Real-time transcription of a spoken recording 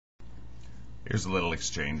Here's a little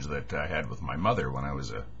exchange that I had with my mother when I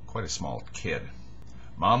was quite a small kid.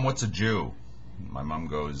 "Mom, what's a Jew?" My mom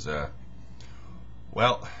goes,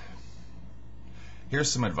 well,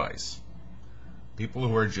 here's some advice. People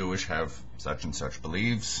who are Jewish have such and such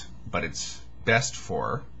beliefs, but it's best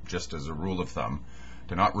for, just as a rule of thumb,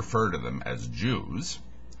 to not refer to them as Jews.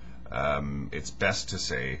 It's best to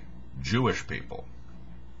say Jewish people.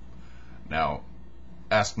 Now,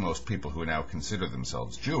 ask most people who now consider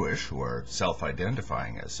themselves Jewish, who are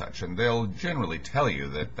self-identifying as such, and they'll generally tell you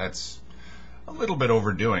that that's a little bit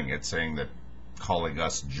overdoing it, saying that calling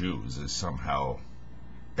us Jews is somehow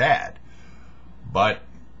bad. But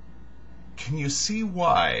can you see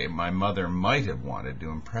why my mother might have wanted to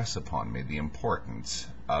impress upon me the importance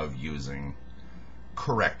of using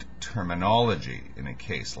correct terminology in a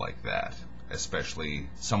case like that, especially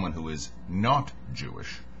someone who is not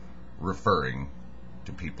Jewish referring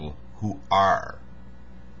to people who are?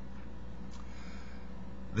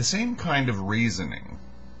 The same kind of reasoning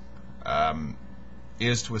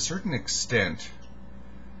is to a certain extent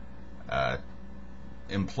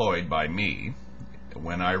employed by me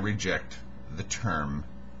when I reject the term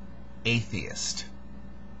atheist.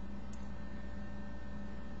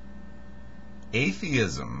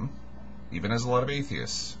 Atheism, even as a lot of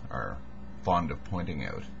atheists are fond of pointing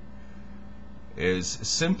out, is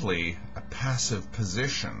simply a passive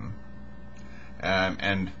position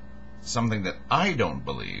and something that I don't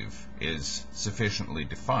believe is sufficiently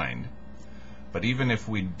defined. But even if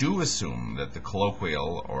we do assume that the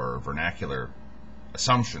colloquial or vernacular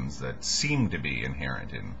assumptions that seem to be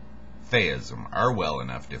inherent in theism are well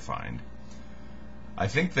enough defined, I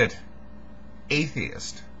think that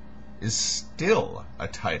atheist is still a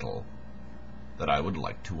title that I would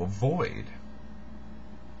like to avoid.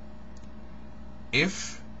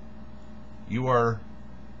 If you are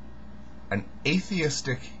an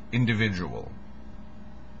atheistic individual,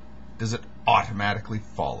 does it automatically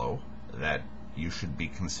follow that you should be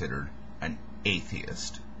considered an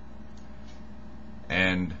atheist?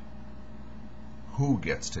 And who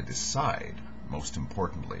gets to decide, most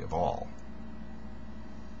importantly of all?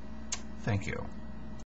 Thank you.